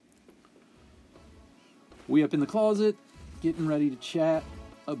We up in the closet, getting ready to chat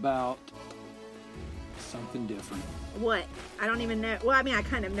about something different. What? I don't even know. Well, I mean, I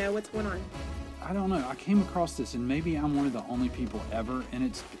kind of know what's going on. I don't know. I came across this, and maybe I'm one of the only people ever,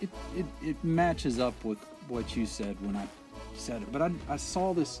 and it matches up with what you said when I said it. But I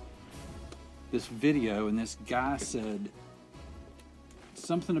saw this video, and this guy said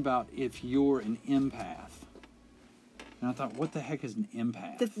something about if you're an empath. And I thought, what the heck is an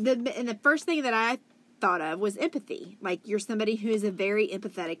empath? And the first thing that I thought of was empathy. Like, you're somebody who is a very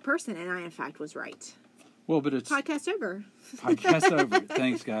empathetic person, and I, in fact, was right. Well, but it's... Podcast over. Podcast over.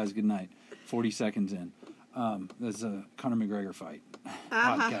 Thanks, guys. Good night. 40 seconds in. There's a Conor McGregor fight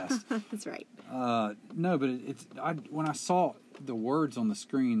podcast. That's right. No, but when I saw the words on the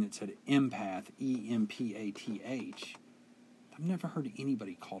screen that said empath, E-M-P-A-T-H, I've never heard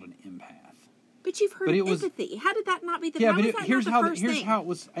anybody called an empath. But you've heard empathy. How did that not be the yeah? But here's how it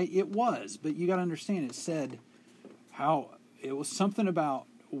was. It was, but you got to understand. It said how it was something about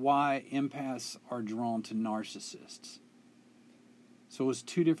why empaths are drawn to narcissists. So it was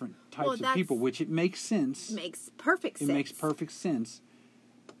two different types of people, which it makes sense. Makes perfect sense. It makes perfect sense.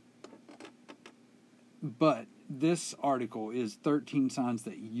 But this article is 13 signs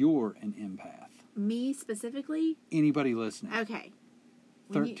that you're an empath. Me specifically? Anybody listening. Okay.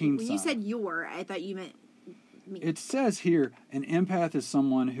 13 signs. When you said your, I thought you meant me. It says here, an empath is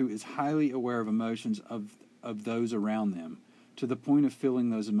someone who is highly aware of emotions of those around them, to the point of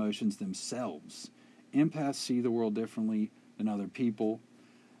feeling those emotions themselves. Empaths see the world differently than other people.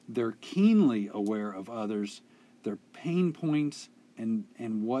 They're keenly aware of others, their pain points, and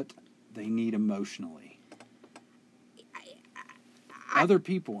what they need emotionally. Other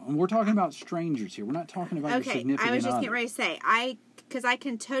people. And we're talking about strangers here. We're not talking about your significant other. I was just getting ready to say, because I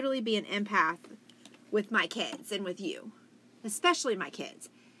can totally be an empath with my kids and with you. Especially my kids.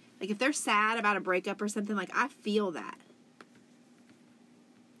 Like, if they're sad about a breakup or something, like, I feel that.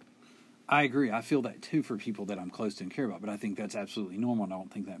 I agree. I feel that, too, for people that I'm close to and care about. But I think that's absolutely normal, and I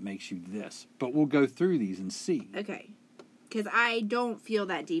don't think that makes you this. But we'll go through these and see. Okay. Because I don't feel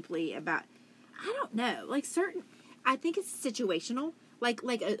that deeply about... I don't know. Like, I think it's situational. Like,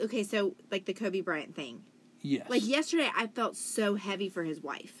 okay, so, like the Kobe Bryant thing. Yes. Like, yesterday, I felt so heavy for his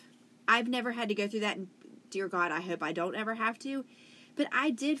wife. I've never had to go through that, and dear God, I hope I don't ever have to. But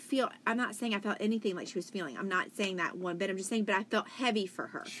I did feel, I'm not saying I felt anything like she was feeling. I'm not saying that one bit. I'm just saying, but I felt heavy for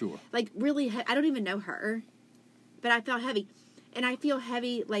her. Sure. Like, really, I don't even know her, but I felt heavy. And I feel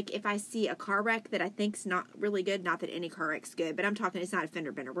heavy, like, if I see a car wreck that I think's not really good. Not that any car wreck's good, but I'm talking, it's not a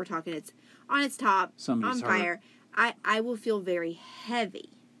fender bender. We're talking it's on its top, somebody's on fire. I will feel very heavy.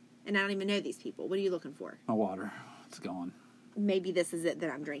 And I don't even know these people. What are you looking for? My water. It's gone. Maybe this is it that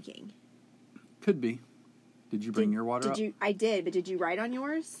I'm drinking. Could be. Did you bring your water up? I did, but did you write on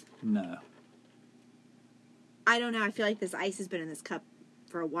yours? No. I don't know. I feel like this ice has been in this cup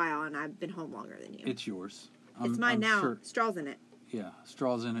for a while, and I've been home longer than you. It's yours. It's mine now. Sure. Straw's in it. Yeah,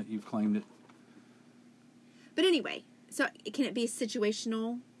 straw's in it. You've claimed it. But anyway, so can it be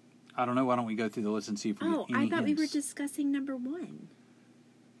situational? I don't know. Why don't we go through the list and see if we get any I thought hints. we were discussing number one.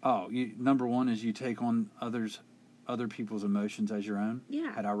 Oh, number one is you take on other people's emotions as your own?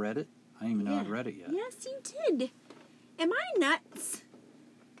 Yeah. Had I read it? I didn't even know I'd read it yet. Yes, you did. Am I nuts?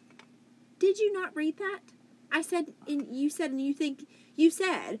 Did you not read that? I said, and you said,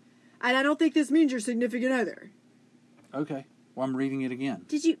 and I don't think this means your significant other. Okay. Well, I'm reading it again.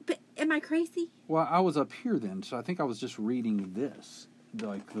 Did you, but am I crazy? Well, I was up here then, so I think I was just reading this.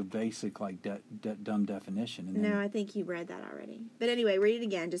 Like the basic, like, dumb definition. And no, I think you read that already. But anyway, read it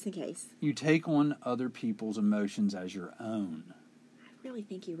again, just in case. You take on other people's emotions as your own. I really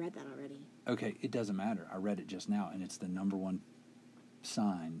think you read that already. Okay, it doesn't matter. I read it just now, and it's the number one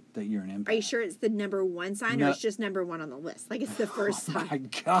sign that you're an empath. Are you sure it's the number one sign, or it's just number one on the list? Like, it's the first sign. Oh, my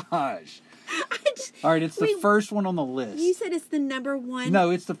gosh. All right, it's the first one on the list. You said it's the number one? No,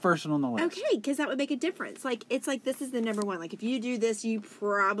 it's the first one on the list. Okay, because that would make a difference. Like, it's like this is the number one. Like, if you do this, you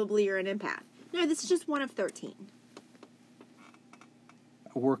probably are an empath. No, this is just one of 13.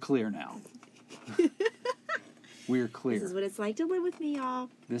 We're clear now. We're clear. This is what it's like to live with me, y'all.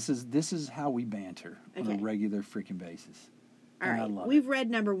 This is how we banter on a regular freaking basis. All right, we've read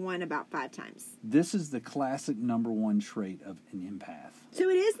number one about 5 times. This is the classic number one trait of an empath. So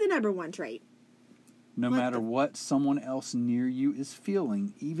it is the number one trait. No matter what someone else near you is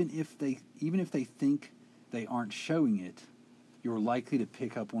feeling, even if they think they aren't showing it, you're likely to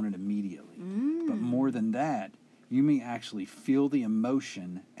pick up on it immediately. But more than that, you may actually feel the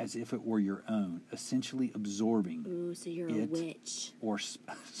emotion as if it were your own, essentially absorbing Ooh, so you're a witch. Or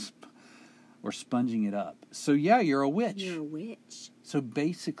sponging it up. So yeah, you're a witch. You're a witch. So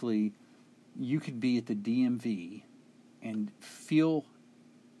basically, you could be at the DMV and feel,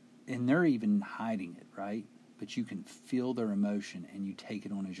 and they're even hiding it, right? But you can feel their emotion and you take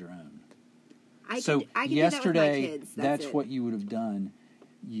it on as your own. I So can yesterday, do that with my kids. that's it. what you would have done.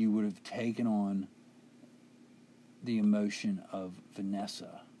 You would have taken on the emotion of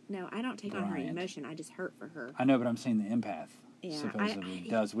Vanessa. No, I don't take on her Bryant. emotion. I just hurt for her. I know, but I'm saying the empath Yeah, supposedly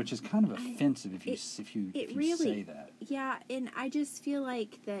does, which is kind of offensive if you say that. Yeah, and I just feel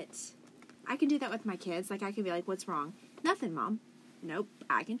like that I can do that with my kids. Like, I can be like, what's wrong? Nothing, Mom. Nope,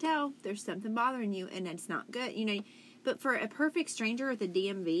 I can tell there's something bothering you, and it's not good. You know, but for a perfect stranger at the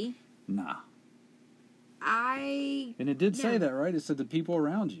DMV, Nah. And it did say that, right? It said the people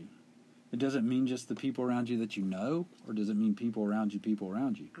around you. It doesn't mean just the people around you that you know, or does it mean people around you?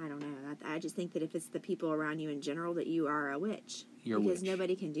 I don't know. I just think that if it's the people around you in general, that you are a witch. You're a because witch.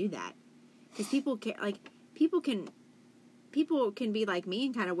 nobody can do that. Because people can be like me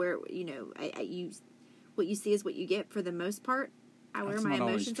and kind of wear, you know, what you see is what you get for the most part. I wear That's my not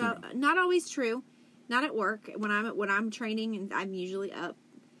always emotions true. out. Not always true. Not at work. When I'm training, and I'm usually up,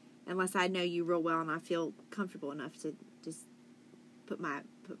 unless I know you real well and I feel comfortable enough to just put my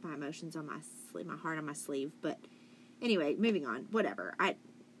emotions on my sleeve, my heart on my sleeve. But anyway, moving on. Whatever. I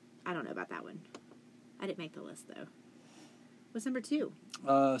don't know about that one. I didn't make the list though. What's number 2?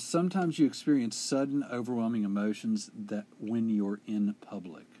 Sometimes you experience sudden, overwhelming emotions that when you're in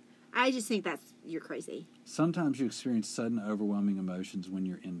public. I just think you're crazy. Sometimes you experience sudden, overwhelming emotions when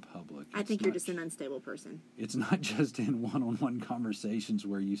you're in public. I think you're just an unstable person. It's not just in one-on-one conversations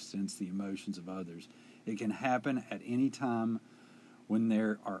where you sense the emotions of others. It can happen at any time when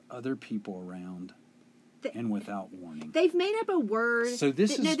there are other people around and without warning. They've made up a word. So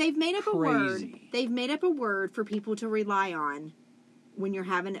they've made up a word. They've made up a word for people to rely on when you're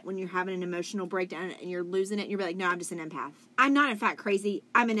having an emotional breakdown and you're losing it. And you're like, no, I'm just an empath. I'm not in fact crazy.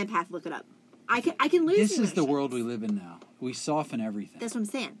 I'm an empath. Look it up. I can lose. This emotions. is the world we live in now. We soften everything. That's what I'm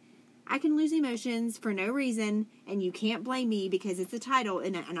saying. I can lose emotions for no reason, and you can't blame me because it's a title,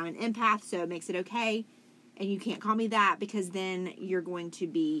 and I'm an empath, so it makes it okay. And you can't call me that because then you're going to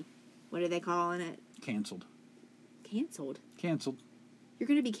be, what are they calling it? Canceled. Canceled. You're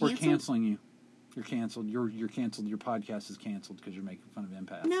going to be canceled? We're canceling you. You're canceled. You're canceled. Your podcast is canceled because you're making fun of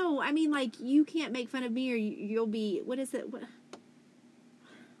empaths. No, I mean, like, you can't make fun of me or you'll be, what is it?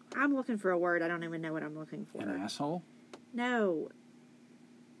 I'm looking for a word. I don't even know what I'm looking for. An asshole? No.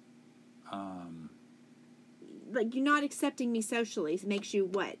 Like, you're not accepting me socially. It makes you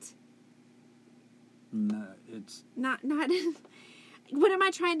what? No, it's... Not... What am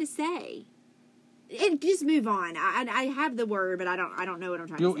I trying to say? Just move on. I have the word, but I don't know what I'm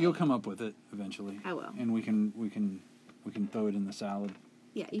trying to say. You'll come up with it eventually. I will. And we can throw it in the salad.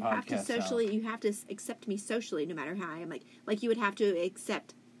 Yeah, you have to socially. You have to accept me socially, no matter how I am. Like you would have to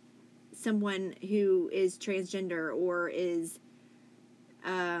accept someone who is transgender or is,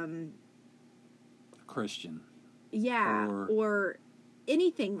 Christian. Yeah, or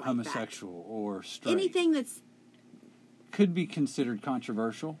anything like homosexual that. Or straight. Anything that's could be considered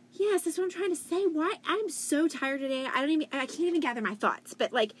controversial. Yes, that's what I'm trying to say. Why I'm so tired today. I can't even gather my thoughts.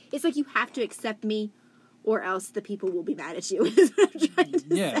 But it's like you have to accept me, or else the people will be mad at you. Is what I'm trying to say.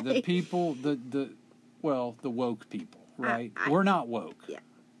 Yeah, the people, the woke people, right? We're not woke. Yeah,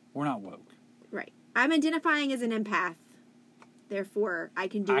 we're not woke. Right. I'm identifying as an empath. Therefore, I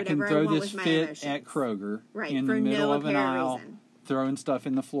can do whatever I want with my emotions. I can throw this fit at Kroger in the middle of an aisle, throwing stuff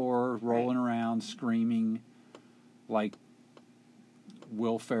in the floor, rolling around, screaming like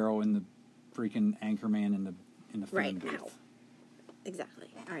Will Ferrell in the freaking Anchorman in the phone booth. Ow. Exactly.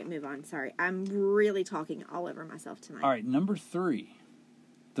 All right, move on. Sorry. I'm really talking all over myself tonight. All right, number 3.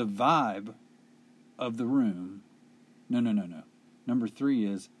 The vibe of the room. No. Number 3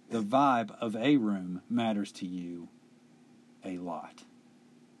 is the vibe of a room matters to you a lot.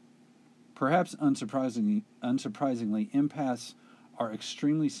 Perhaps unsurprisingly, empaths are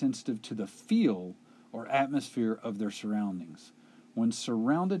extremely sensitive to the feel or atmosphere of their surroundings. When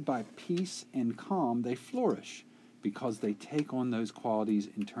surrounded by peace and calm, they flourish because they take on those qualities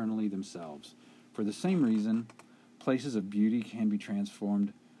internally themselves. For the same reason, places of beauty can be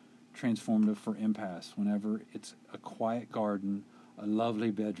transformative for empaths whenever it's a quiet garden, a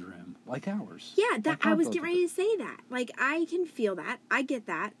lovely bedroom, like ours. Yeah, I was getting ready to say that. I can feel that. I get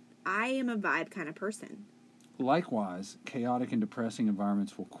that. I am a vibe kind of person. Likewise, chaotic and depressing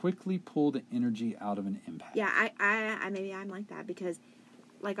environments will quickly pull the energy out of an empath. Yeah, I maybe I'm like that because,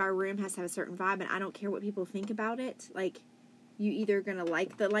 our room has to have a certain vibe, and I don't care what people think about it. You either gonna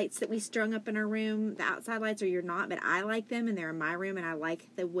like the lights that we strung up in our room, the outside lights, or you're not. But I like them, and they're in my room, and I like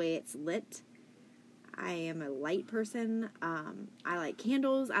the way it's lit. I am a light person. I like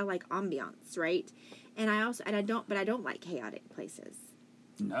candles. I like ambiance, right? And I don't like chaotic places.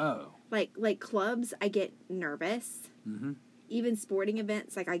 No. Like clubs, I get nervous. Mm-hmm. Even sporting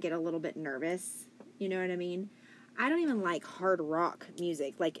events, like I get a little bit nervous. You know what I mean? I don't even like hard rock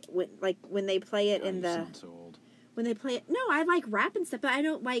music. Like when they play it in You the sound so old. when they play it. No, I like rap and stuff, but I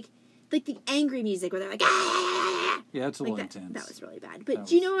don't like the angry music where they're like, ah! Yeah, it's a Like little that, intense. that was really bad. But That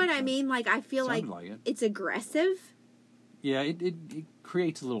do you was know what I intense. mean? Like I feel Sounded like like it. it's aggressive. Yeah, it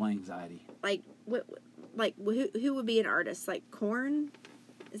creates a little anxiety. Like who would be an artist? Like Korn?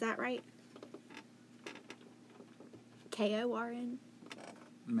 Is that right? Korn?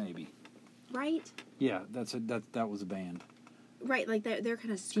 Maybe. Right? Yeah, that was a band. Right, like they're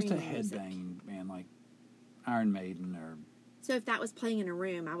kind of Just screaming a music. headbanging band like Iron Maiden or So if that was playing in a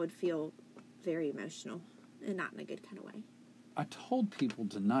room, I would feel very emotional and not in a good kind of way. I told people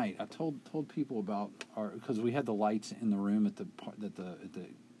tonight. I told people about because we had the lights in the room at the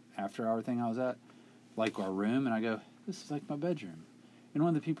after hour thing I was at, like our room, and I go, this is like my bedroom, and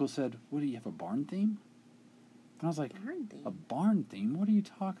one of the people said, "What do you have, a barn theme?" And I was like, Barn theme? "A barn theme? What are you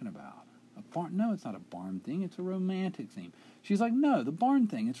talking about? A barn? No, it's not a barn thing. It's a romantic theme." She's like, "No, the barn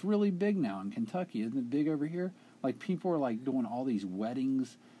thing. It's really big now in Kentucky. Isn't it big over here? Like people are like doing all these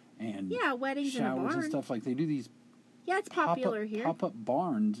weddings and Yeah, weddings in a showers barn. and stuff. Like they do these." Yeah, it's popular here. Pop-up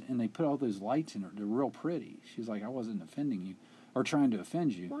barns, and they put all those lights in it. They're real pretty. She's like, I wasn't offending you or trying to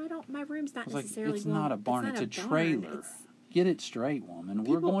offend you. Well, my room's not I was like, necessarily it's not a barn, it's a trailer. It's, Get it straight, woman.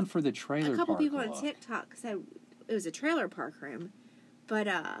 We're People- going for the trailer a couple park people on look. TikTok said it was a trailer park room, but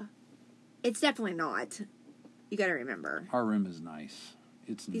it's definitely not. You got to remember, Our room is nice.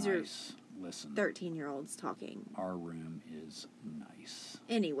 It's These are nice. Listen, 13-year-olds talking. our room is nice.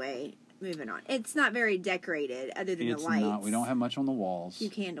 Anyway, moving on. It's not very decorated, other than It's the lights. not. We don't have much on the walls. few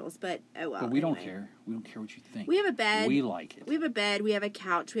candles, but oh well. But we don't anyway. care. We don't care what you think. We have a bed. We like it. We have a bed. We have a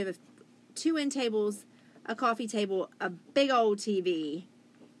couch. We have two end tables, a coffee table, a big old TV,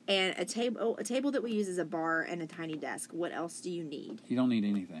 and a table that we use as a bar, and a tiny desk. What else do you need? You don't need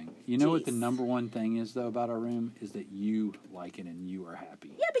anything. You know what the Jeez. number one thing is, though, about our room? Is that you like it and you are happy.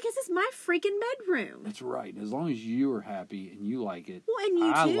 Yeah, because it's my freaking bedroom. That's right. As long as you are happy and you like it, Well, and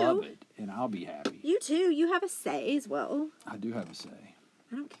you I too. love it, and I'll be happy. You too. You have a say as well. I do have a say.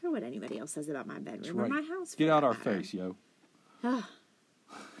 I don't care what anybody else says about my bedroom That's or right. my house. Get for out that our matter. face, yo.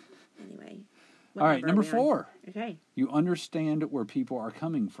 Anyway. What All right, number are we on? 4. Okay. You understand where people are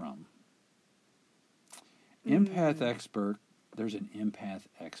coming from. Empath expert. There's an empath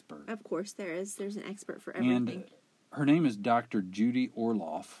expert. Of course there is. There's an expert for And everything. her name is Dr. Judy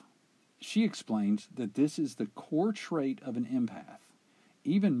Orloff. She explains that this is the core trait of an empath,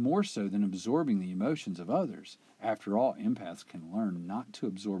 even more so than absorbing the emotions of others. After all, empaths can learn not to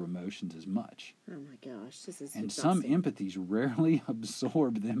absorb emotions as much. Oh my gosh, this is And some exhausting. empathies rarely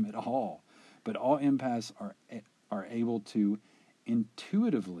absorb them at all. But all empaths are able to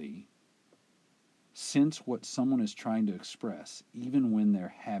intuitively sense what someone is trying to express, even when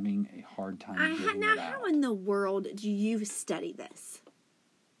they're having a hard time getting Now, it out. how in the world do you study this?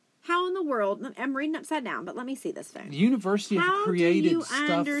 How in the world? I'm reading upside down, but let me see this phone. The university have How created do you stuff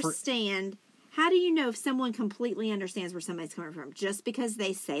for... understand? How do you know if someone completely understands where somebody's coming from just because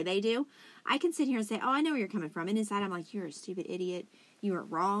they say they do? I can sit here and say, "Oh, I know where you're coming from," and inside I'm like, "You're a stupid idiot. You are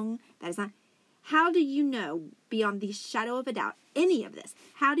wrong. That is not." How do you know, beyond the shadow of a doubt, any of this?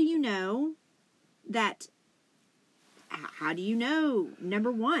 How do you know that? How do you know,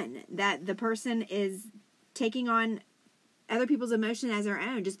 number one, that the person is taking on other people's emotion as their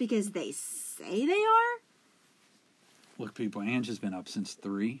own just because they say they are? Look, people, Ange has been up since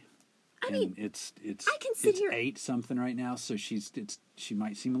 3. I and mean, it's I can sit here- 8 something right now, so she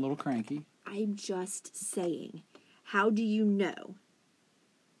might seem a little cranky. I'm just saying, how do you know,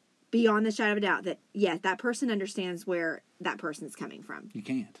 beyond the shadow of a doubt, that, yeah, that person understands where that person's coming from? You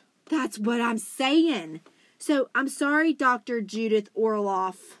can't. That's what I'm saying. So, I'm sorry, Dr. Judith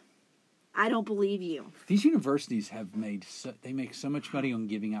Orloff. I don't believe you. These universities have they make so much money on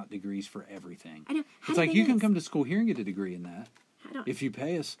giving out degrees for everything. I know. It's like you can come to school here and get a degree in that I don't, if you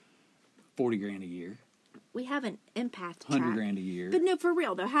pay us $40,000 a year, we have an empath track. $100,000 a year. But no, for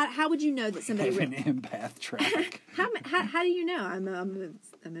real though, how would you know that somebody? Have an empath track. How do you know?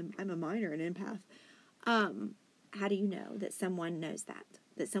 I'm a minor in empath. How do you know that someone knows that?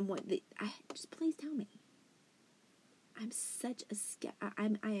 Just please tell me. I'm such a I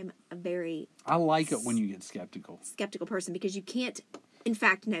am a very I like it when you get skeptical. skeptical person because you can't, in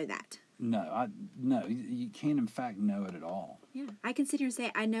fact, know that. No, you can't in fact know it at all. Yeah, I can sit here and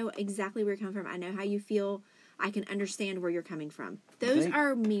say I know exactly where you're coming from. I know how you feel. I can understand where you're coming from. Those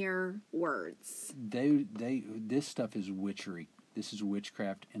are mere words. This stuff is witchery. This is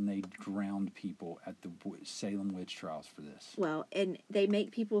witchcraft, and they drowned people at the Salem witch trials for this. Well, and they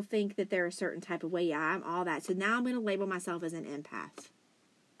make people think that they're a certain type of way. Yeah, I'm all that. So now I'm going to label myself as an empath.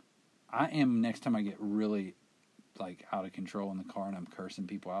 I am, next time I get really, like, out of control in the car and I'm cursing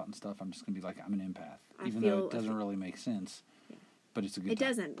people out and stuff, I'm just going to be like, I'm an empath. Even though it doesn't really make sense. Yeah. But it's a good time.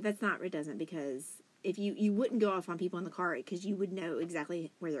 It doesn't, because if you wouldn't go off on people in the car because you would know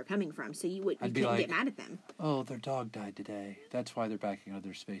exactly where they're coming from, so you couldn't get mad at them. Oh, their dog died today. That's why they're backing out of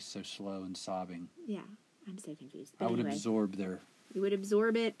their space so slow and sobbing. Yeah, I'm so confused. But I would absorb their... You would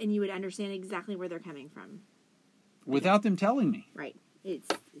absorb it, and you would understand exactly where they're coming from. Without them telling me. Right. It's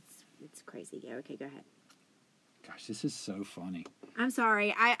crazy. Yeah, okay, go ahead. Gosh, this is so funny. I'm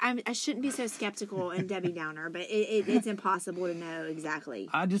sorry. I shouldn't be so skeptical and Debbie Downer, but it's impossible to know exactly.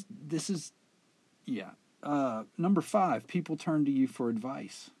 Number 5, people turn to you for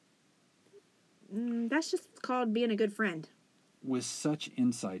advice. That's just called being a good friend. With such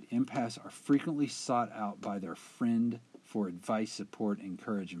insight, empaths are frequently sought out by their friend for advice, support, and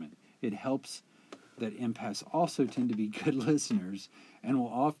encouragement. It helps that empaths also tend to be good listeners and will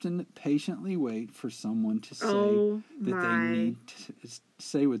often patiently wait for someone to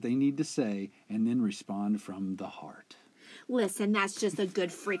say what they need to say and then respond from the heart. Listen, that's just a good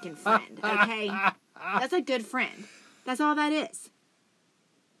freaking friend, okay? That's a good friend. That's all that is.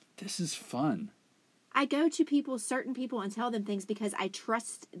 This is fun. I go to certain people, and tell them things because I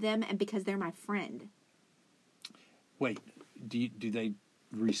trust them and because they're my friend. Wait, do they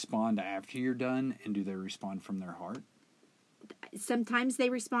respond after you're done, and do they respond from their heart? Sometimes they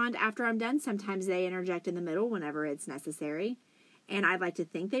respond after I'm done. Sometimes they interject in the middle whenever it's necessary. And I'd like to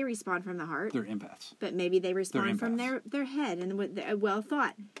think they respond from the heart. They're empaths. But maybe they respond from their head and well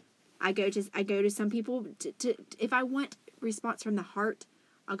thought. I go to some people to if I want response from the heart,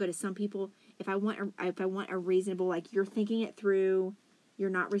 I'll go to some people. If I want a reasonable, like, you're thinking it through, you're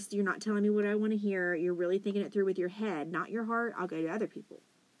not telling me what I want to hear, you're really thinking it through with your head, not your heart, I'll go to other people.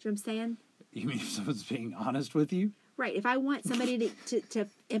 Do you know what I'm saying? You mean if someone's being honest with you? Right. If I want somebody to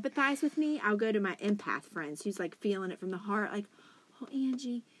empathize with me, I'll go to my empath friends who's like feeling it from the heart, like, oh,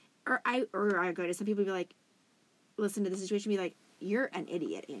 Angie. Or I go to some people and be like, listen to the situation and be like, you're an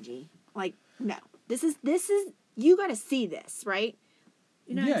idiot, Angie. Like, no. This is you got to see this, right?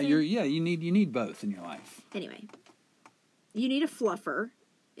 You know you need both in your life. Anyway, you need a fluffer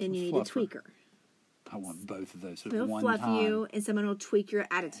and you need a tweaker. I want both of those at They'll one fluff time. you, and someone will tweak your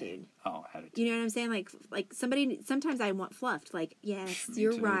attitude. Oh, attitude. You know what I'm saying? Like somebody. Sometimes I want fluffed. Like, yes,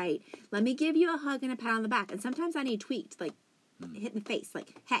 you're too. right. Let me give you a hug and a pat on the back. And sometimes I need tweaked, like hit in the face.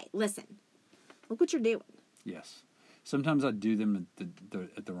 Like, hey, listen, look what you're doing. Yes. Sometimes I do them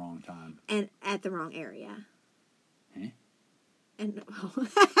at the wrong time. And at the wrong area. Eh? And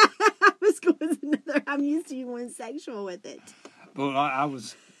I was going with another. I'm used to you going sexual with it. Well, I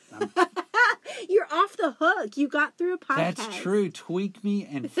was. You're off the hook. You got through a podcast. That's true. Tweak me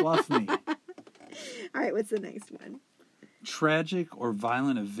and fluff me. All right, what's the next one? Tragic or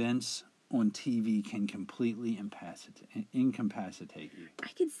violent events on TV can completely incapacitate you. I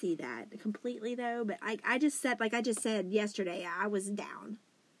can see that completely, though. But I just said yesterday, I was down.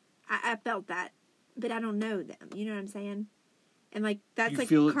 I felt that, but I don't know them. You know what I'm saying? And that's you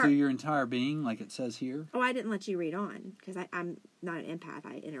feel it through your entire being, like it says here. Oh, I didn't let you read on because I'm not an empath.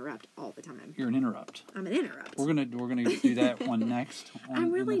 I interrupt all the time. You're an interrupt. I'm an interrupt. We're gonna do that one next.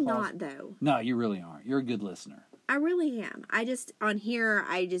 I'm really not, though. No, you really aren't. You're a good listener. I really am.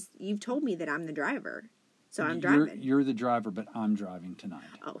 You've told me that I'm the driver, so I'm driving. You're the driver, but I'm driving tonight.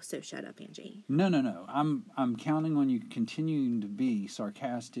 Oh, so shut up, Angie. No. I'm counting on you continuing to be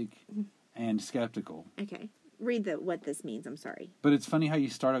sarcastic and skeptical. Okay. Read what this means. I'm sorry. But it's funny how you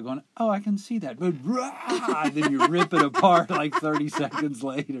start out going, oh, I can see that. But then you rip it apart like 30 seconds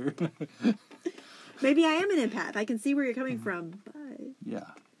later. Maybe I am an empath. I can see where you're coming from. But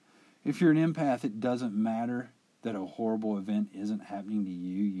yeah. If you're an empath, it doesn't matter that a horrible event isn't happening to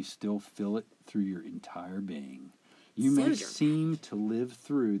you. You still feel it through your entire being. You may seem to live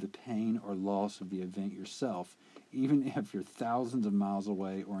through the pain or loss of the event yourself, even if you're thousands of miles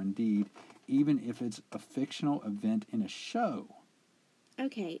away, or indeed, even if it's a fictional event in a show.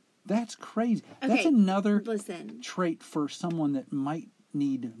 Okay. That's crazy. Okay. That's another trait for someone that might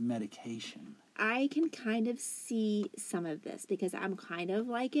need medication. I can kind of see some of this because I'm kind of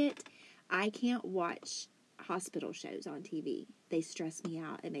like it. I can't watch hospital shows on TV. They stress me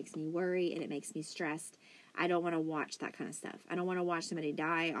out. It makes me worry and it makes me stressed. I don't want to watch that kind of stuff. I don't want to watch somebody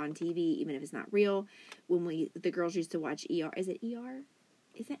die on TV, even if it's not real. When the girls used to watch ER. Is it ER?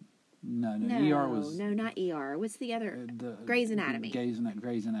 Is it? No, No, ER was no, not ER. What's the other? the Grey's Anatomy. Grey's Anatomy.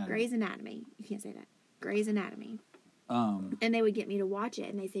 Grey's Anatomy. You can't say that. Grey's Anatomy. Um, And they would get me to watch it,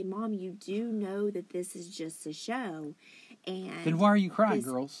 and they say, "Mom, you do know that this is just a show, and then why are you crying, this-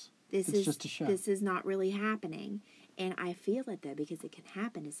 girls? this It's is just a show. This is not really happening." And I feel it though, because it can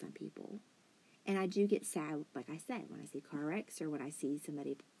happen to some people, and I do get sad, like I said, when I see car wrecks or when I see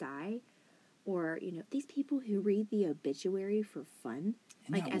somebody die, or these people who read the obituary for fun.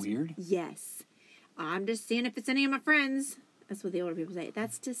 Isn't that weird? Yes, I'm just seeing if it's any of my friends. That's what the older people say.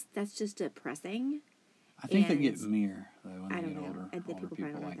 That's just depressing. I think they and get mere though when I they don't get know. older. I think Older people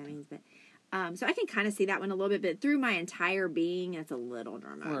probably don't know what like that means, but so I can kind of see that one a little bit, but through my entire being, it's a little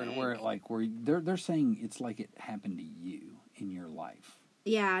dramatic. where they're saying it's like it happened to you in your life.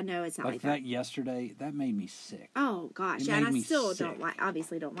 Yeah, no, it's not like that yesterday, that made me sick. Oh gosh, It yeah, and made I me still sick.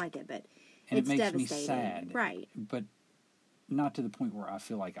 obviously don't like it, but And it's it makes devastating. me sad. Right. But not to the point where I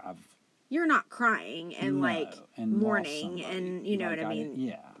feel like I've You're not crying and No, and lost mourning somebody. and you know Like what I mean.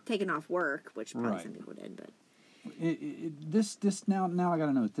 Yeah. Taking off work, which probably Right. some people did, but This now I got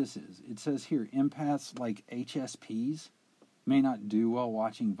to know what this is. It says here, empaths like HSPs may not do well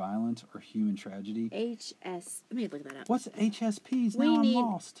watching violence or human tragedy. HS. Let me look that up. What's HSPs? We Now need- I'm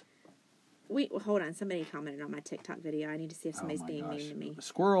lost. Wait, well, hold on. Somebody commented on my TikTok video. I need to see if somebody's Oh my being gosh. mean to me.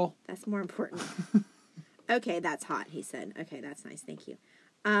 Squirrel. That's more important. Okay, that's hot, he said. Okay, that's nice. Thank you.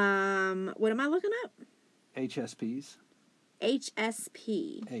 What am I looking up? HSPs.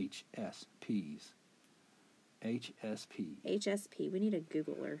 HSP. HSPs. HSP. HSP. We need a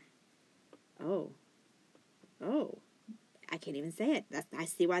Googler. Oh. I can't even say it. I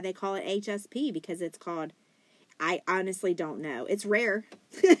see why they call it HSP, because it's called... I honestly don't know. It's rare.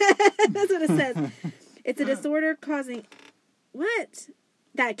 That's what it says. It's a disorder causing... What?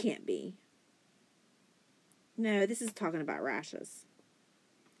 That can't be. No, this is talking about rashes.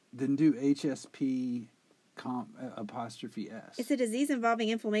 Then do HSP apostrophe S. It's a disease involving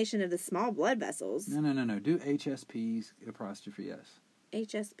inflammation of the small blood vessels. No. Do HSPs apostrophe S.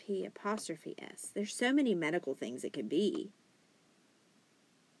 HSP apostrophe S. There's so many medical things it could be.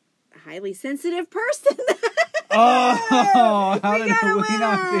 A highly sensitive person. Oh, how did got a we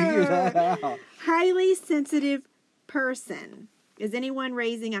not winner. figure that out? Highly sensitive person. Is anyone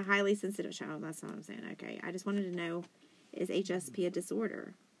raising a highly sensitive child? That's not what I'm saying. Okay. I just wanted to know, is HSP a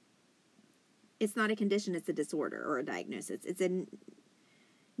disorder? It's not a condition, it's a disorder or a diagnosis. It's a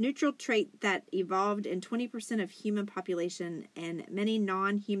neutral trait that evolved in 20% of human population and many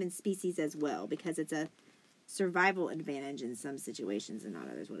non-human species as well, because it's a survival advantage in some situations and not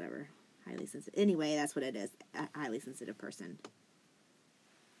others, whatever. Highly sensitive. Anyway, that's what it is. A highly sensitive person.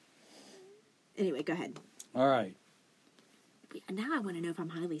 Anyway, go ahead. All right. Now I want to know if I'm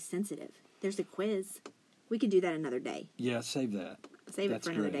highly sensitive. There's a quiz. We can do that another day. Yeah, save that. Save it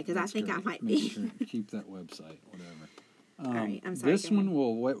for another day, because I think I might Make be. sure, keep that website, whatever. All right, I'm sorry. This go one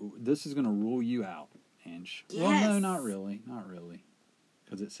ahead. this is going to rule you out, Ange. Yes. Well, no, not really,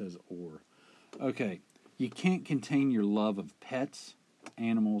 because it says or. Okay, you can't contain your love of pets,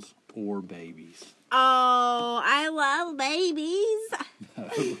 animals, or babies. Oh, I love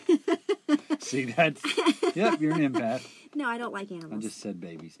babies. See, that's yep. You're an empath. No, I don't like I animals. just said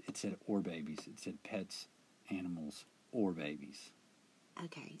babies. It said or babies. It said pets, animals, or babies.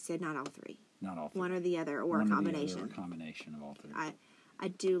 Okay, so not all three. Not all three. One or the other, or One a or the other, combination. or a combination of all three. I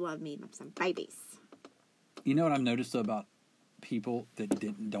do love me some babies. You know what I've noticed about people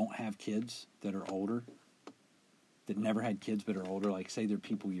that don't have kids that are older, that never had kids but are older, like say they're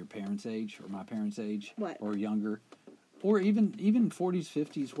people your parents' age or my parents' age, What? or younger, or even 40s,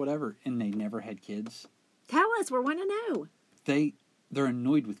 50s, whatever, and they never had kids. Tell us, we want to know. They're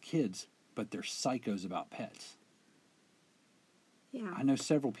annoyed with kids, but they're psychos about pets. Yeah. I know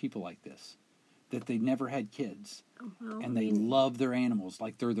several people like this, that they never had kids, Oh, well, and they love their animals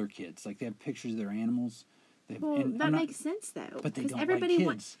like they're their kids. Like they have pictures of their animals. Well, that makes sense though. But they 'cause don't everybody like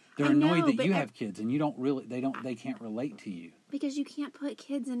wants. kids. They're I know, annoyed that but you have kids, and you don't really. They can't relate to you. because you can't put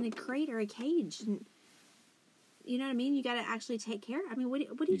kids in a crate or a cage. And, you know what I mean? You got to actually take care. I mean, what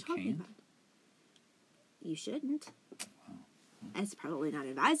are you talking can't? about? You shouldn't. That's probably not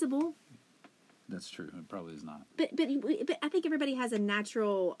advisable. That's true. It probably is not. But I think everybody has a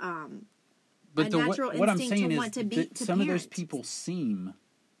natural But natural what I'm instinct saying to is want to be that to some of those parent. people seem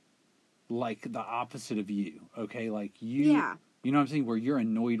like the opposite of you. Okay, like you. Yeah. You know what I'm saying? Where you're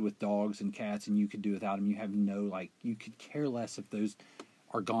annoyed with dogs and cats, and you could do without them. You have you could care less if those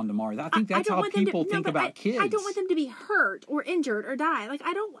are gone tomorrow. I think that's don't how want them to- people no, think but about kids. I don't want them to be hurt or injured or die. Like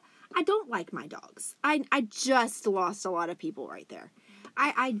I don't like my dogs. I just lost a lot of people right there.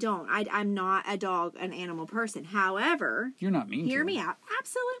 I don't. I'm not an animal person. However, You're not mean to hear me them. out.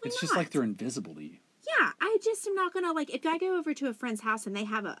 Absolutely It's not. just like they're invisible to you. Yeah, I just am not gonna, like, if I go over to a friend's house and they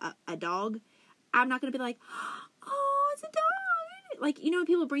have a dog, I'm not gonna be like, oh, it's a dog. Like, you know, when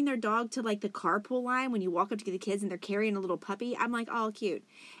people bring their dog to, like, the carpool line when you walk up to the kids and they're carrying a little puppy, I'm like, oh, cute.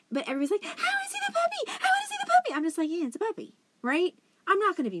 But everybody's like, how is he the puppy? How is he the puppy? I'm just like, yeah, it's a puppy, right? I'm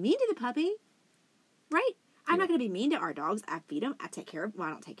not gonna be mean to the puppy, right? I'm not going to be mean to our dogs. I feed them. I take care of them. Well,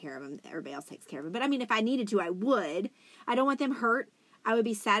 I don't take care of them. Everybody else takes care of them. But, I mean, if I needed to, I would. I don't want them hurt. I would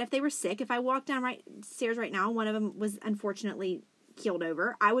be sad if they were sick. If I walked downstairs right now, one of them was unfortunately keeled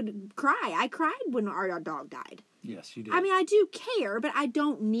over, I would cry. I cried when our dog died. Yes, you did. I mean, I do care, but I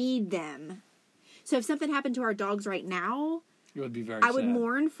don't need them. So if something happened to our dogs right now, it would be very I sad. would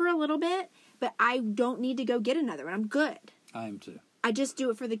mourn for a little bit, but I don't need to go get another one. I'm good. I am too. I just do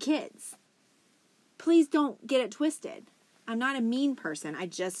it for the kids. Please don't get it twisted. I'm not a mean person. I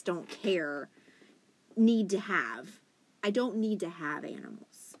just don't care. Need to have. I don't need to have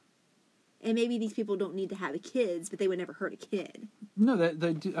animals. And maybe these people don't need to have kids, but they would never hurt a kid. No,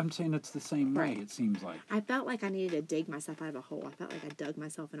 they do. I'm saying it's the same way, Right. it seems like. I felt like I needed to dig myself out of a hole. I felt like I dug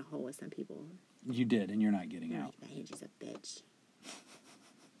myself in a hole with some people. You did, and you're not getting out. Like, Angie's a bitch.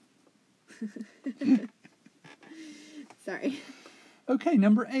 Sorry. Okay,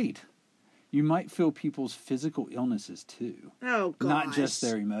 number 8. You might feel people's physical illnesses too. Oh, gosh. Not just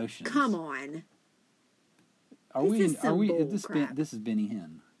their emotions. Come on. Are This we? is some bull This crap. This is Benny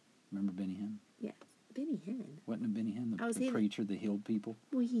Hinn. Remember Benny Hinn? Yeah. Benny Hinn. Wasn't it Benny Hinn, Oh, the preacher that healed people?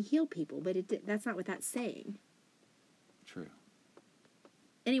 Well, he healed people, but that's not what that's saying. True.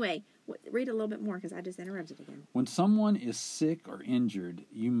 Anyway, read a little bit more because I just interrupted again. When someone is sick or injured,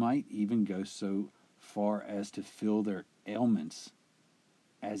 you might even go so far as to feel their ailments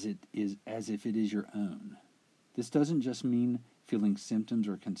as if it is your own. This doesn't just mean feeling symptoms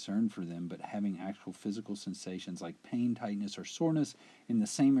or concern for them, but having actual physical sensations like pain, tightness, or soreness in the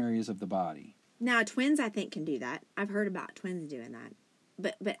same areas of the body. Now, twins, I think, can do that. I've heard about twins doing that.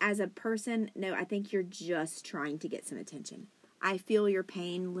 But as a person, no, I think you're just trying to get some attention. I feel your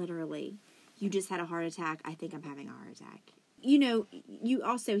pain, literally. You just had a heart attack. I think I'm having a heart attack. You know, you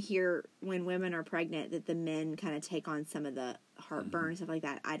also hear when women are pregnant that the men kind of take on some of the heartburn and stuff like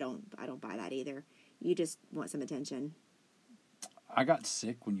that. I don't buy that either. You just want some attention. I got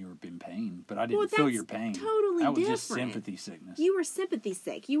sick when you were in pain, but I didn't Well, feel that's your pain. totally That was just different. sympathy sickness. You were sympathy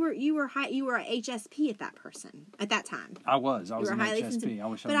sick. You were a HSP at that time. I was You an were highly HSP. sensitive. I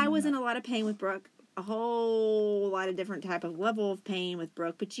wish But I was in a lot of pain with Brooke. A whole lot of different type of level of pain with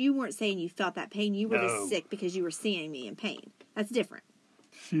Brooke. But you weren't saying you felt that pain. You were No. just sick because you were seeing me in pain. That's different.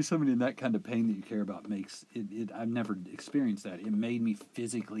 See somebody in that kind of pain that you care about makes it. I've never experienced that. It made me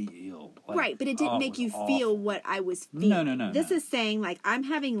physically ill. Like, Right, but it didn't make was you awful. feel what I was feeling. No. This is saying, like, I'm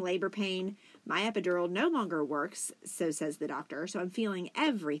having labor pain. My epidural no longer works, so says the doctor. So I'm feeling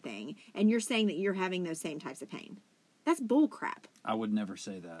everything. And you're saying that you're having those same types of pain. That's bull crap. I would never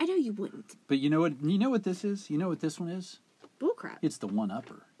say that. I know you wouldn't. But you know what? You know what this is? You know what this one is? Bull crap. It's the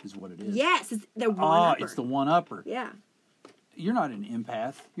one-upper, is what it is. Yes, it's the Oh, one-upper. it's the one-upper. Yeah. You're not an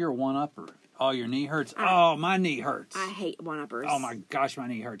empath. You're a one-upper. Oh, your knee hurts. Oh, my knee hurts. I hate one-uppers. Oh my gosh, my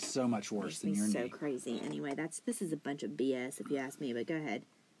knee hurts so much worse than Makes your me so knee. crazy. Anyway, this is a bunch of BS if you ask me, but go ahead.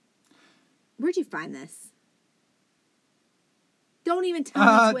 Where'd you find this? Don't even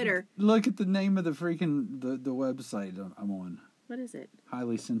tell me Twitter. Look at the name of the freaking the website I'm on. What is it?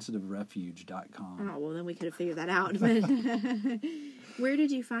 HighlySensitiveRefuge.com. Oh, well, then we could have figured that out. But where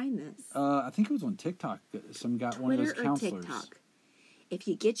did you find this? I think it was on TikTok. Some guy, one of Twitter those or counselors. TikTok? If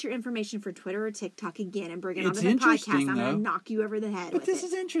you get your information for Twitter or TikTok again and bring it It's onto the podcast, interesting, I'm going though. to knock you over the head But with this it.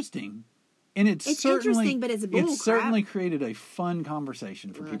 is interesting, and it's certainly interesting, but it's bull crap. certainly created a fun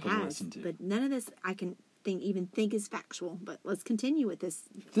conversation for Well, people it to has, listen to. But none of this I can even think is factual. But let's continue with this.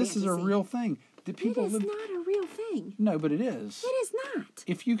 This is a fantasy. real thing. The It people is live. not a real thing. No, but it is. It is not.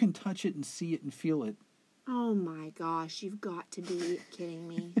 If you can touch it and see it and feel it, Oh my gosh, you've got to be kidding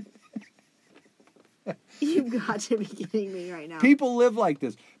me. You've got to be kidding me right now. people live like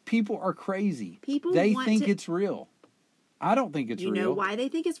this. People are crazy. People they want think to- it's real. I don't think it's You real. know why they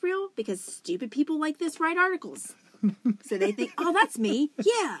think it's real? Because stupid people like this write articles. So they think, oh, that's me.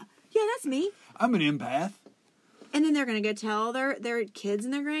 Yeah, that's me. I'm an empath. And then they're going to go tell their kids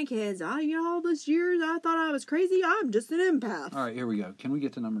and their grandkids, oh, you know, all those years I thought I was crazy. I'm just an empath. All right, here we go. Can we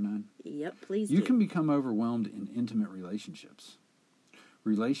get to number 9? Yep, please You do. can become overwhelmed in intimate relationships.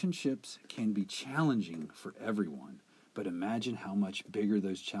 Relationships can be challenging for everyone, but imagine how much bigger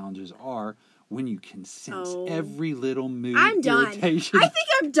those challenges are when you can sense Oh. every little mood I'm done. irritation. I think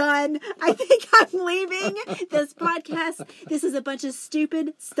I'm done. I think I'm leaving this podcast. This is a bunch of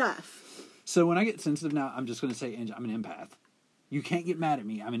stupid stuff. So when I get sensitive now, I'm just going to say, Angie, I'm an empath. You can't get mad at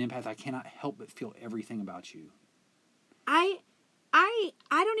me. I'm an empath. I cannot help but feel everything about you. I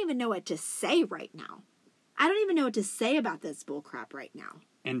don't even know what to say right now. I don't even know what to say about this bullcrap right now.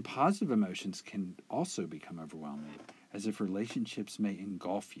 And positive emotions can also become overwhelming, as if relationships may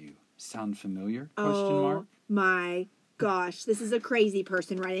engulf you. Sound familiar? Question mark. My gosh, this is a crazy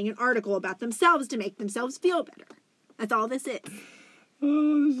person writing an article about themselves to make themselves feel better. That's all this is.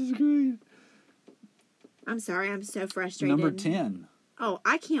 Oh, this is great. I'm sorry, I'm so frustrated. Number 10. Oh,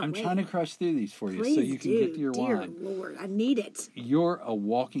 I can't I'm wait. trying to crush through these for you Please so you can get to your dear wine. Lord, I need it. You're a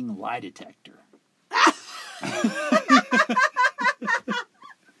walking lie detector. I'm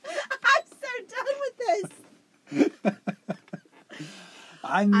so done with this.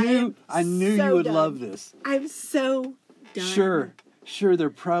 I knew so you would done. love this. I'm so done. Sure, there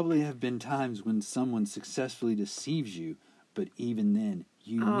probably have been times when someone successfully deceives you, but even then,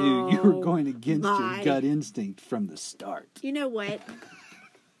 you knew you were going against my. your gut instinct from the start. You know what?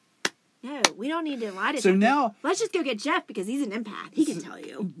 No, we don't need to lie to So Jeff. now- Let's just go get Jeff because he's an empath. He can tell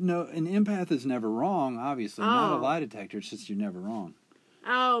you. No, an empath is never wrong, obviously. Not a Oh. lie detector, it's just you're never wrong.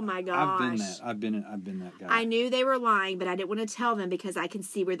 Oh my gosh. I've been that. I've been that guy. I knew they were lying, but I didn't want to tell them because I can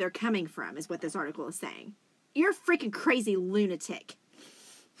see where they're coming from, is what this article is saying. You're a freaking crazy lunatic.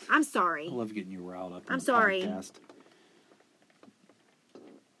 I'm sorry. I love getting you riled up. On I'm the sorry. Podcast.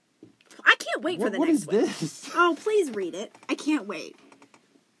 I can't wait for the What next is one. this? Oh, please read it. I can't wait.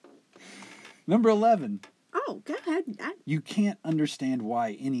 Number 11. Oh, go ahead. You can't understand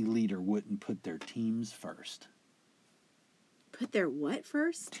why any leader wouldn't put their teams first. Put their what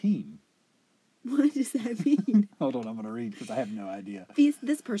first? Team. What does that mean? Hold on, I'm going to read because I have no idea.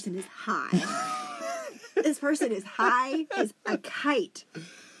 This person is high. This person is high as a kite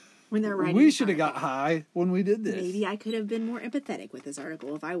when they're writing. We this should have got article. high when we did this. Maybe I could have been more empathetic with this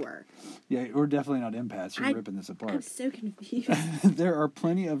article if I were. Yeah, we're definitely not empaths. You're I- ripping this I'm apart. so confused. There are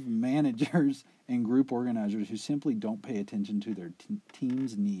plenty of managers and group organizers who simply don't pay attention to their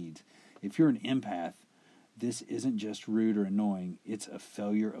team's needs. If you're an empath, this isn't just rude or annoying. It's a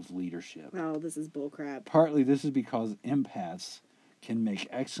failure of leadership. Oh, this is bullcrap. Partly this is because empaths can make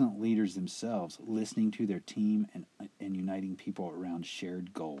excellent leaders themselves, listening to their team and uniting people around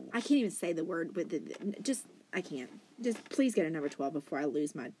shared goals. I can't even say the word with I can't. Just please get a number 12 before I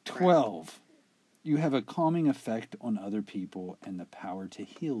lose my crap. 12. You have a calming effect on other people and the power to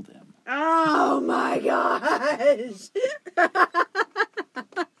heal them. Oh my gosh.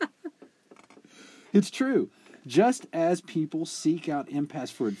 It's true. Just as people seek out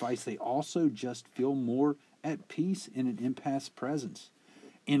empaths for advice, they also just feel more at peace in an empath's presence.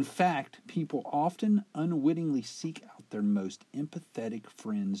 In fact, people often unwittingly seek out their most empathetic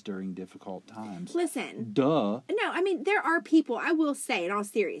friends during difficult times. Listen. Duh. No, I mean, there are people, I will say in all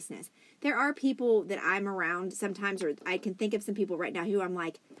seriousness, there are people that I'm around sometimes, or I can think of some people right now who I'm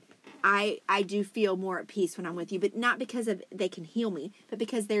like, I do feel more at peace when I'm with you, but not because of they can heal me, but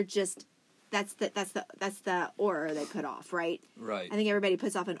because they're just, that's the aura they put off, right? Right. I think everybody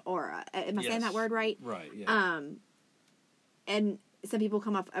puts off an aura. Am I saying that word right? Right, yeah. And some people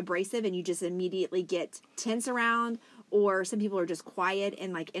come off abrasive and you just immediately get tense around, or some people are just quiet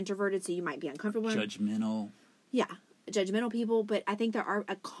and like introverted, so you might be uncomfortable. Judgmental. Yeah, judgmental people, but I think there are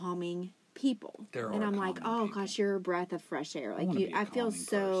a calming people. There and are I'm like, calming oh people. gosh, you're a breath of fresh air. Like wanna you, be a I feel calming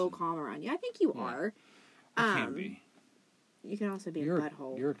so person. calm around you. I think you are. I can be. You can also be You're a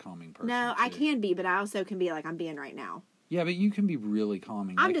butthole. You're a calming person. No, I too. can be, but I also can be like I'm being right now. Yeah, but you can be really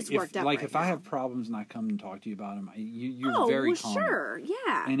calming. I'm Like, just if, worked up Like right if I now. have problems and I come and talk to you about them, you're Oh, very well, calming sure,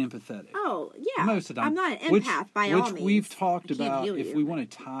 yeah. and empathetic. Oh, yeah. Most of the time. I'm not an Which- empath by which all means. we've talked I can't about. heal If you. we want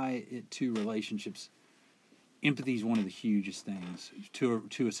to tie it to relationships, empathy is one of the hugest things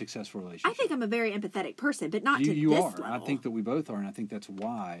to a successful relationship. I think I'm a very empathetic person, but not to you this are. level. I think that we both are, and I think that's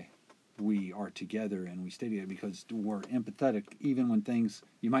why we are together and we stay together, because we're empathetic even when things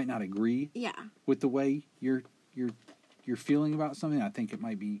you might not agree Yeah. with the way you're feeling about something. I think it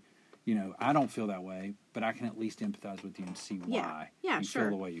might be, I don't feel that way, but I can at least empathize with you and see why Yeah, you sure.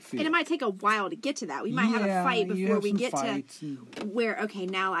 feel the way you feel. And it might take a while to get to that. We might have a Yeah, fight you before have we some get fights to where, okay,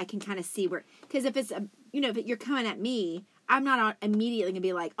 now I can kind of see where, because if it's, if you're coming at me, I'm not immediately going to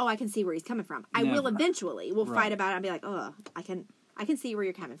be like, oh, I can see where he's coming from. I will Never. eventually. We'll Right. fight about it and be like, oh, I can see where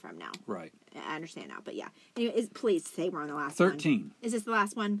you're coming from now. Right. I understand now, but yeah. Anyway, please say we're on the last 13. one. Is this the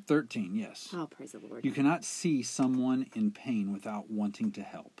last one? 13, yes. Oh, praise the Lord. You cannot see someone in pain without wanting to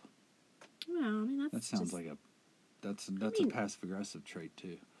help. Well, I mean, That sounds just, like that's mean- a passive aggressive trait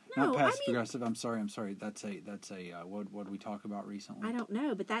too. No, Not I passive mean, aggressive. I'm sorry. That's a what did we talk about recently? I don't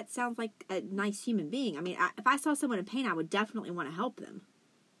know, but that sounds like a nice human being. I mean, if I saw someone in pain, I would definitely want to help them.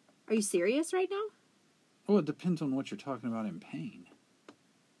 Are you serious right now? Well, it depends on what you're talking about in pain.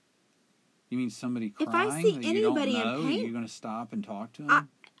 You mean somebody crying If I see that anybody you in don't know, pain- you're going to stop and talk to them?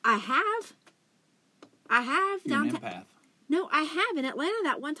 I have. You're an downtown. empath. No, I have in Atlanta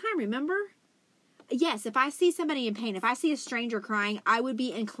that one time. Remember? Yes, if I see somebody in pain, if I see a stranger crying, I would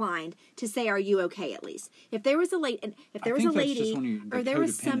be inclined to say, "Are you okay?" At least if there was a lady, if there was a think that's just lady, when you- the or there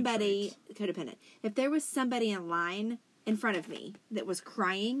was codependent somebody traits. codependent. If there was somebody in line in front of me that was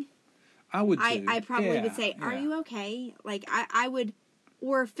crying, I would too. I probably Yeah, would say, "Are yeah. you okay?" Like I would,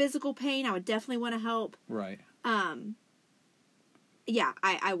 or physical pain, I would definitely want to help. Right. Yeah,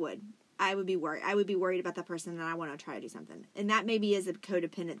 I would. I would be worried. I would be worried about that person, and I want to try to do something. And that maybe is a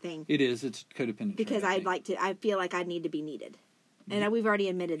codependent thing It is. It's codependent. because trait, I I'd think. like to. I feel like I need to be needed, and we've already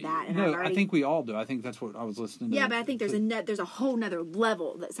admitted that. And I've No, already, I think we all do. I think that's what I was listening to. Yeah, but I think there's there's a whole nother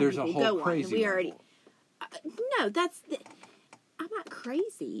level that some There's a people whole go crazy on. And we already. level. No, I'm not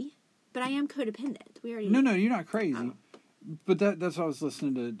crazy, but I am codependent. We already. No, you're not crazy. Oh. But that's what I was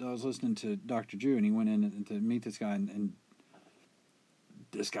listening to. I was listening to Dr. Drew, and he went in to meet this guy, and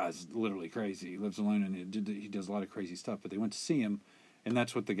this guy's literally crazy. He lives alone, and he does a lot of crazy stuff. But they went to see him, and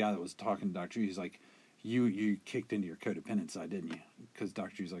that's what the guy that was talking to Dr. Drew, he's like, you kicked into your codependent side, didn't you? Because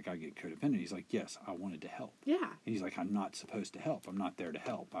Dr. Drew's like, I get codependent. He's like, yes, I wanted to help. Yeah. And he's like, I'm not supposed to help. I'm not there to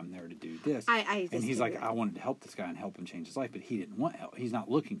help. I'm there to do this. I and he's just like, figured. I wanted to help this guy and help him change his life, but he didn't want help. He's not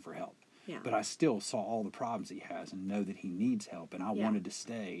looking for help. Yeah. But I still saw all the problems he has and know that he needs help, and I Yeah. wanted to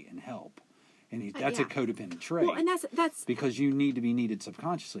stay and help. And that's yeah. a codependent trait. Well, and that's because you need to be needed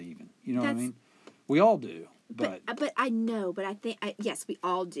subconsciously, even. You know what I That's- mean? We all do, but But I know, but I think yes, we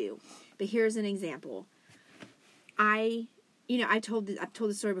all do. But here's an example. I've told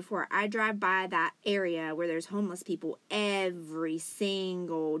the story before. I drive by that area where there's homeless people every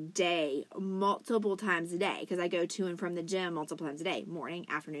single day, multiple times a day, because I go to and from the gym multiple times a day, morning,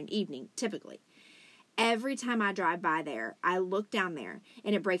 afternoon, evening, typically. Every time I drive by there, I look down there,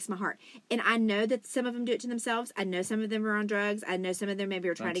 and it breaks my heart. And I know that some of them do it to themselves. I know some of them are on drugs. I know some of them maybe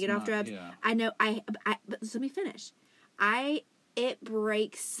are trying to That's get off not- drugs. yeah. I know. But let me finish. It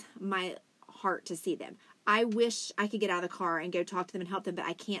breaks my heart to see them. I wish I could get out of the car and go talk to them and help them, but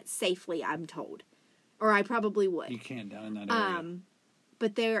I can't safely, I'm told. Or I probably would. you can't down in that area.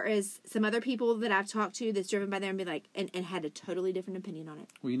 But there is some other people that I've talked to that's driven by there and be like, and had a totally different opinion on it.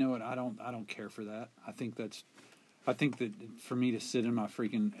 Well, you know what? I don't care for that. I think that for me to sit in my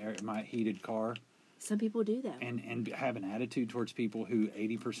my heated car Some people do though. and have an attitude towards people who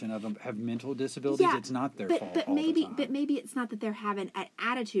 80% of them have mental disabilities, Yeah, it's not their fault. But all maybe, the time. but maybe it's not that they're having an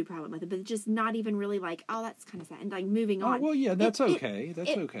attitude problem with it, but it's just not even really like, oh, that's kind of sad, and like moving on. Oh well, yeah, that's It- okay.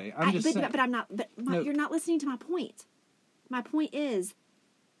 That's okay. I'm just saying. But I'm not. But No. you're not listening to my point. My point is,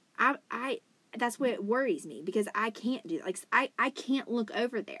 I that's what it worries me because I can't do like I can't look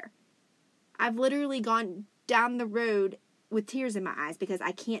over there. I've literally gone down the road with tears in my eyes because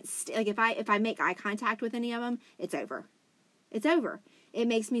I can't like if I make eye contact with any of them, it's over. It's over. It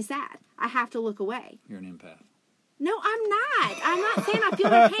makes me sad. I have to look away. You're an empath. No, I'm not. I'm not saying I feel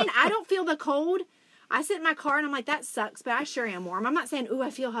their pain. I don't feel the cold. I sit in my car and I'm like, that sucks, but I sure am warm. I'm not saying, ooh, I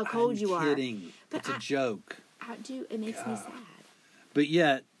feel how cold you are. I'm kidding. But It's a joke. I do. It makes me sad. But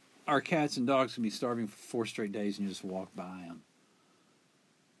yet, our cats and dogs can be starving for 4 straight days, and you just walk by them.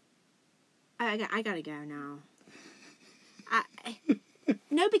 I gotta go now.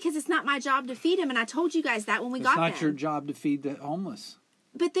 No, because it's not my job to feed them, and I told you guys that when we It's got not them. your job to feed the homeless.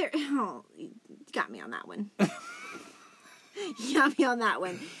 But they're you got me on that one. You got me on that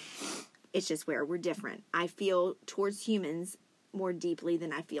one. It's just where we're different. I feel towards humans more deeply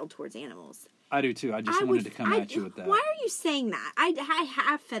than I feel towards animals. I do too. I just wanted to come at you with that. Why are you saying that? I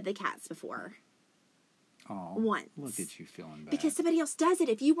have fed the cats before. Oh, Once. Look at you feeling bad. Because somebody else does it.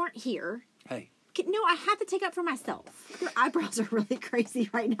 If you weren't here. Hey, No, I have to take up for myself. Your eyebrows are really crazy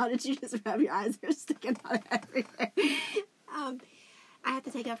right now. Did you just rub your eyes? They're sticking out everywhere. I have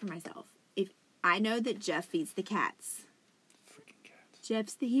to take up for myself. If I know that Jeff feeds the cats. freaking cats.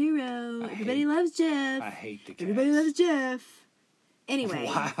 Jeff's the hero. Everybody loves Jeff. I hate the cats. Everybody loves Jeff. Anyway.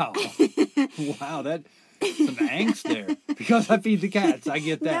 Wow. Wow, that some angst there. Because I feed the cats. I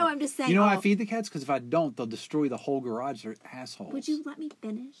get that. No, I'm just saying You know why I all- feed the cats? Because if I don't, they'll destroy the whole garage. They're assholes. Would you let me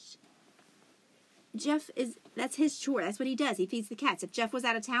finish? That's his chore. That's what he does. He feeds the cats. If Jeff was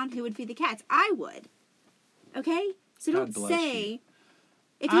out of town, who would feed the cats? I would. Okay? So God don't bless say... you.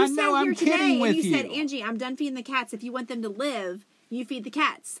 If I you know, sat here I'm kidding today and with you said, you. Angie, I'm done feeding the cats. If you want them to live, you feed the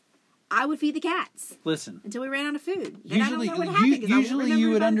cats. I would feed the cats Listen. until we ran out of food. Then Usually, I don't know what happened, 'cause I won't usually remember you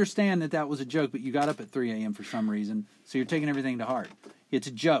would if I- understand that was a joke, but you got up at 3 a.m. for some reason, so you're taking everything to heart. It's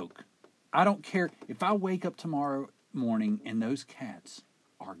a joke. I don't care. If I wake up tomorrow morning and those cats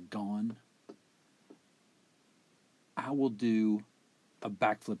are gone, I will do a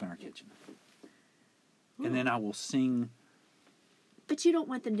backflip in our kitchen. And then I will sing. But you don't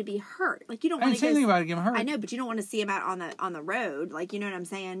want them to be hurt. Like, you don't I want didn't say anything about it getting hurt. I know, but you don't want to see them out on the road. Like, you know what I'm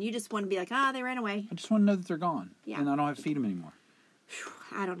saying? You just want to be like, they ran away. I just want to know that they're gone. Yeah. And I don't have to feed them anymore.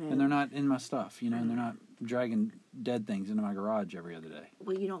 I don't know. And they're not in my stuff, and they're not dragging dead things into my garage every other day.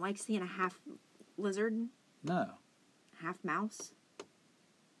 Well, you don't like seeing a half lizard, No. half mouse?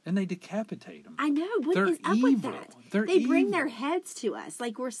 And they decapitate them. I know. What They're is up evil. with that? They're they bring evil. their heads to us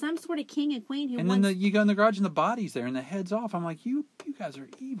like we're some sort of king and queen who And wants... then you go in the garage and the body's there and the head's off. I'm like, you guys are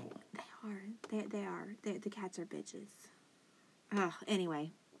evil. They are. The cats are bitches. Oh,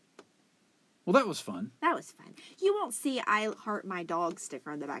 anyway. Well, that was fun. That was fun. You won't see I Heart My Dog sticker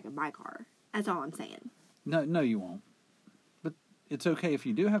on the back of my car. That's all I'm saying. No, you won't. But it's okay if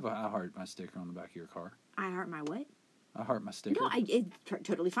you do have a I Heart My sticker on the back of your car. I Heart My what? I Heart My sticker. No, it's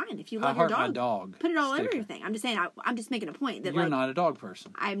totally fine. If you I love your Heart dog, My Dog put it all over sticker. your thing. I'm just saying, I'm just making a point that You're like, not a dog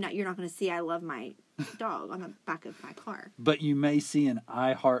person. I'm not. You're not going to see I love my dog on the back of my car. But you may see an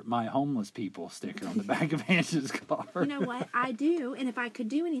I Heart My Homeless People sticker on the back of Angela's car. You know what? I do, and if I could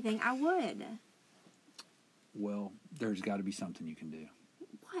do anything, I would. Well, there's got to be something you can do.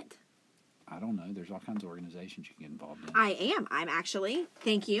 What? I don't know. There's all kinds of organizations you can get involved in. I am. I'm actually.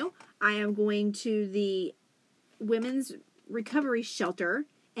 Thank you. I am going to the Women's Recovery Shelter,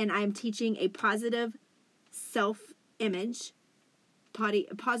 and I'm teaching a positive self-image,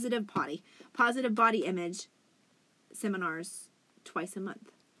 positive body image seminars twice a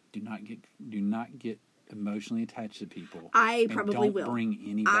month. Do not get emotionally attached to people. I and probably don't will. bring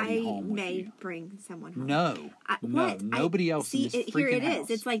anybody home I with may you. bring someone home. No, What? nobody else See, in this here freaking it is. house.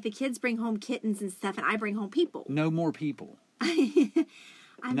 It's like the kids bring home kittens and stuff, and I bring home people. No more people.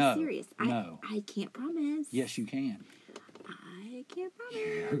 I'm No, serious. no. I can't promise. Yes, you can. I can't promise.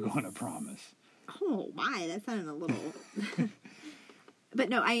 You're going to promise. Oh my, that sounded a little. But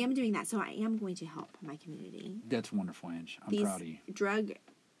no, I am doing that, so I am going to help my community. That's wonderful, Ange. I'm These proud of you. drug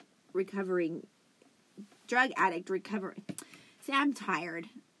addict recovery. See, I'm tired.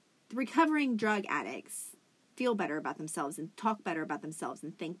 The recovering drug addicts feel better about themselves and talk better about themselves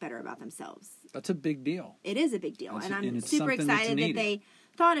and think better about themselves. That's a big deal. It is a big deal, and I'm it's super something that's excited that needed. they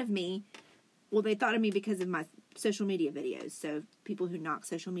thought of me. Well, they thought of me because of my social media videos. So people who knock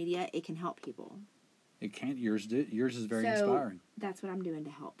social media, it can help people. It can't. Yours is very So inspiring. that's what I'm doing to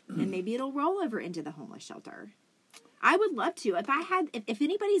help, and maybe it'll roll over into the homeless shelter. I would love to. If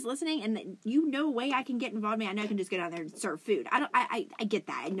anybody's listening and you know a way I can get involved, I know I can just go down there and serve food. I get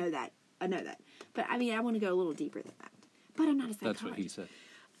that. I know that. But I mean, I want to go a little deeper than that. But I'm not a psychologist. That's what he said.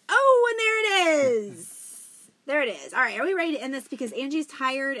 Oh, and there it is. There it is. All right, are we ready to end this? Because Angie's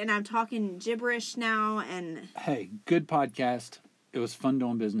tired and I'm talking gibberish now. And Hey, good podcast. It was fun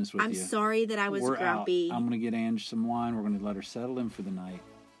doing business with I'm you. sorry that I was We're grumpy. out. I'm going to get Ange some wine. We're going to let her settle in for the night.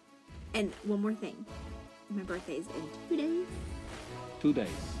 And one more thing. My birthday's in 2 days. 2 days.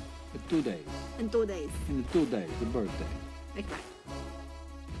 2 days. In 2 days. In the 2 days, the birthday. Okay.